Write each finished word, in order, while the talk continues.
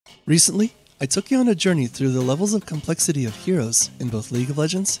Recently, I took you on a journey through the levels of complexity of heroes in both League of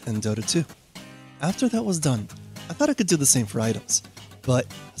Legends and Dota 2. After that was done, I thought I could do the same for items, but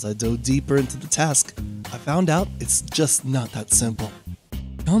as I dove deeper into the task, I found out it's just not that simple.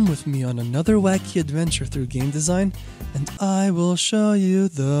 Come with me on another wacky adventure through game design, and I will show you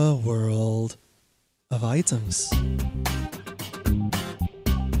the world of items.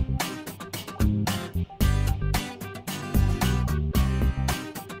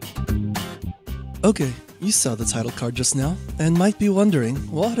 Okay, you saw the title card just now, and might be wondering,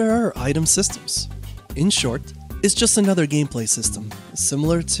 what are our item systems? In short, it's just another gameplay system,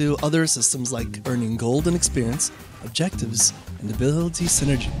 similar to other systems like earning gold and experience, objectives, and ability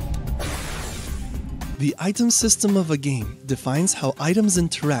synergy. The item system of a game defines how items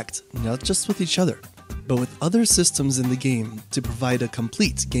interact not just with each other, but with other systems in the game to provide a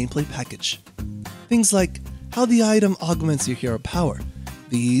complete gameplay package. Things like how the item augments your hero power,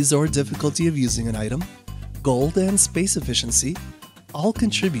 the ease or difficulty of using an item, gold and space efficiency, all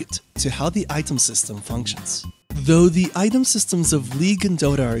contribute to how the item system functions. Though the item systems of League and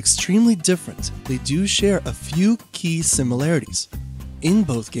Dota are extremely different, they do share a few key similarities. In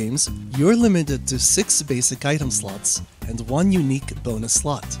both games, you're limited to 6 basic item slots and 1 unique bonus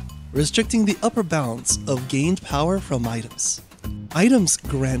slot, restricting the upper bounds of gained power from items. Items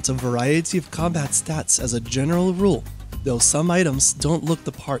grant a variety of combat stats as a general rule, though some items don't look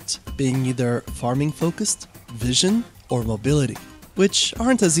the part, being either farming focused, vision, or mobility, which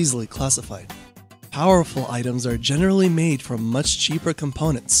aren't as easily classified. Powerful items are generally made from much cheaper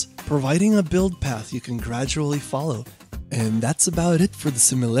components, providing a build path you can gradually follow, and that's about it for the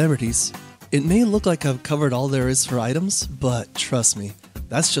similarities. It may look like I've covered all there is for items, but trust me,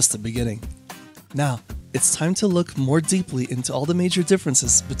 that's just the beginning. Now, it's time to look more deeply into all the major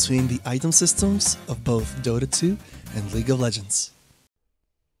differences between the item systems of both Dota 2 and League of Legends.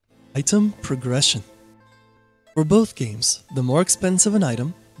 Item progression. For both games, the more expensive an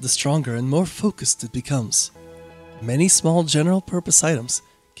item, the stronger and more focused it becomes. Many small general-purpose items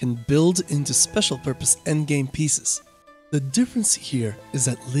can build into special-purpose endgame pieces. The difference here is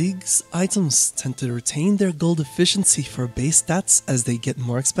that League's items tend to retain their gold efficiency for base stats as they get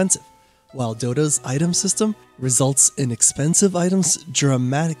more expensive, while Dota's item system results in expensive items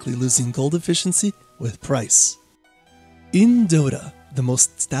dramatically losing gold efficiency with price. In Dota, the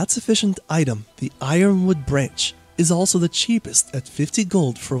most stats-efficient item, the Ironwood Branch, is also the cheapest at 50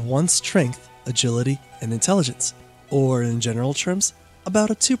 gold for 1 strength, agility, and intelligence, or in general terms, about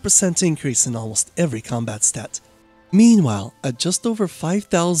a 2% increase in almost every combat stat. Meanwhile, at just over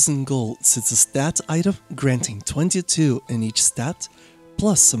 5,000 gold sits a stat item granting 22 in each stat,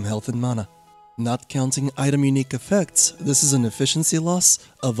 plus some health and mana. Not counting item unique effects, this is an efficiency loss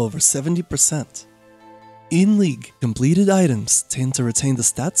of over 70%. In League, completed items tend to retain the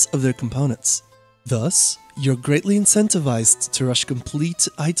stats of their components. Thus, you're greatly incentivized to rush complete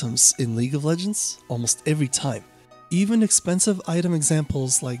items in League of Legends almost every time. Even expensive item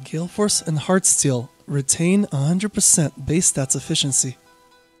examples like Gale Force and Heartsteel retain 100% base stats efficiency.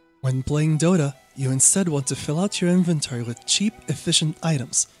 When playing Dota, you instead want to fill out your inventory with cheap, efficient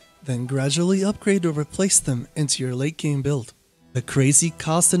items, then gradually upgrade or replace them into your late game build. The crazy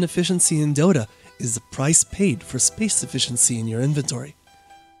cost and efficiency in Dota is the price paid for space efficiency in your inventory.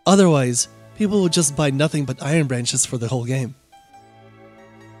 Otherwise, people would just buy nothing but iron branches for the whole game.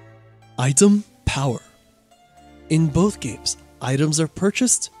 Item power. In both games, items are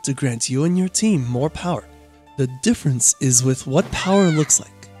purchased to grant you and your team more power. The difference is with what power looks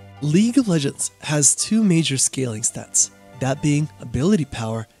like. League of Legends has 2 major scaling stats, that being ability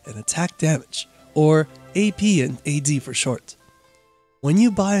power and attack damage, or AP and AD for short. When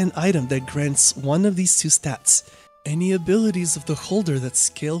you buy an item that grants one of these 2 stats, any abilities of the holder that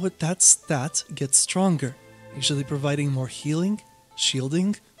scale with that stat get stronger, usually providing more healing,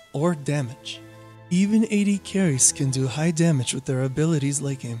 shielding, or damage. Even AD carries can do high damage with their abilities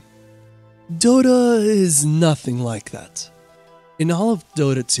late game. Dota is nothing like that. In all of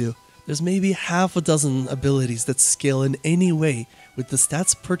Dota 2, there's maybe half a dozen abilities that scale in any way with the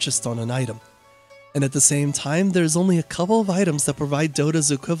stats purchased on an item. And at the same time, there's only a couple of items that provide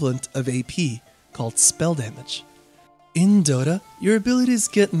Dota's equivalent of AP, called spell damage. In Dota, your abilities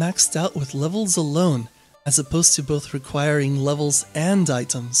get maxed out with levels alone, as opposed to both requiring levels and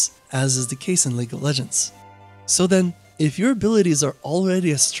items, as is the case in League of Legends. So then, if your abilities are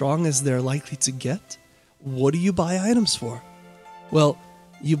already as strong as they're likely to get, what do you buy items for? Well,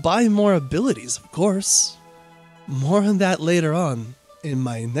 you buy more abilities, of course. More on that later on in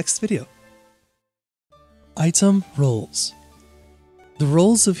my next video. Item roles. The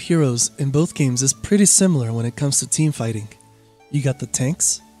roles of heroes in both games is pretty similar when it comes to team fighting. You got the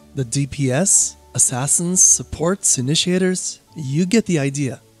tanks, The DPS, assassins, supports, initiators, you get the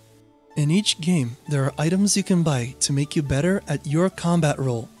idea. In each game, there are items you can buy to make you better at your combat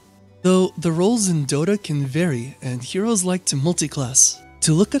role. Though the roles in Dota can vary and heroes like to multi-class.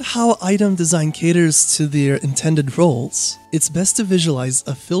 To look at how item design caters to their intended roles, it's best to visualize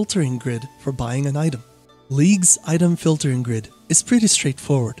a filtering grid for buying an item. League's item filtering grid is pretty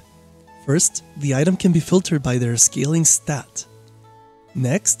straightforward. First, the item can be filtered by their scaling stat.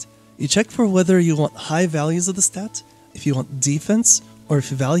 Next, you check for whether you want high values of the stat, if you want defense, or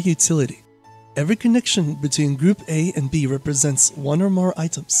if you value utility. Every connection between group A and B represents one or more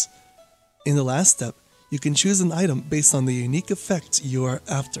items. In the last step, you can choose an item based on the unique effect you are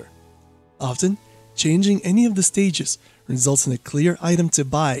after. Often, changing any of the stages results in a clear item to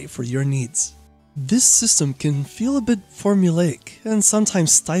buy for your needs. This system can feel a bit formulaic and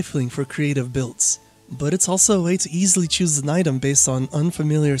sometimes stifling for creative builds, but it's also a way to easily choose an item based on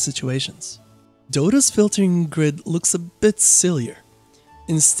unfamiliar situations. Dota's filtering grid looks a bit sillier.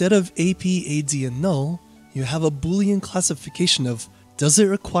 Instead of AP, AD, and null, you have a Boolean classification of does it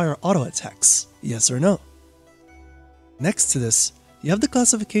require auto attacks, yes or no? Next to this, you have the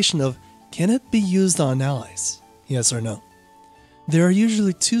classification of can it be used on allies, yes or no? There are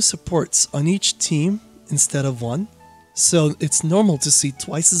usually 2 supports on each team instead of 1, so it's normal to see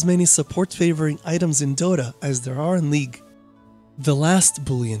twice as many support favoring items in Dota as there are in League. The last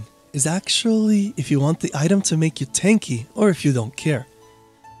Boolean is actually if you want the item to make you tanky or if you don't care.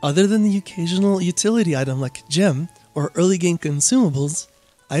 Other than the occasional utility item like gem or early game consumables,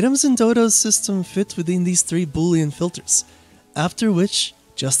 items in Dota's system fit within these 3 Boolean filters, after which,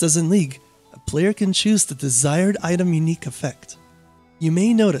 just as in League, a player can choose the desired item unique effect. You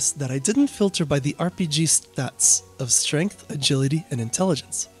may notice that I didn't filter by the RPG stats of strength, agility, and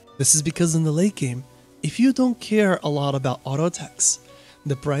intelligence. This is because in the late game, if you don't care a lot about auto attacks,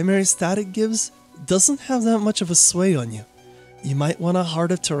 the primary stat it gives doesn't have that much of a sway on you. You might want a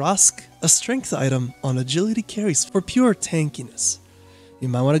Heart of Tarask, a strength item on agility carries for pure tankiness. You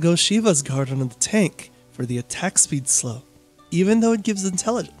might want to go Shiva's Guard on the tank for the attack speed slow, even though it gives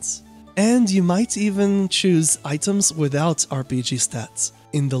intelligence. And you might even choose items without RPG stats.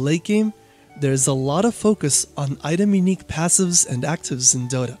 In the late game, there's a lot of focus on item unique passives and actives in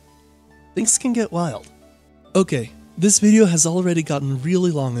Dota. Things can get wild. Okay, this video has already gotten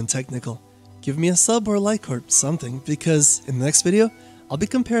really long and technical. Give me a sub or a like or something, because in the next video, I'll be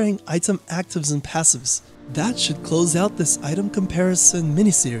comparing item actives and passives. That should close out this item comparison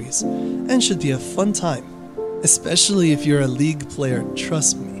mini-series, and should be a fun time. Especially if you're a League player,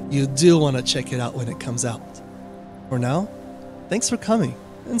 trust me, you do want to check it out when it comes out. For now, thanks for coming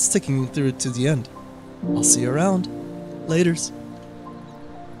and sticking through it to the end. I'll see you around. Laters.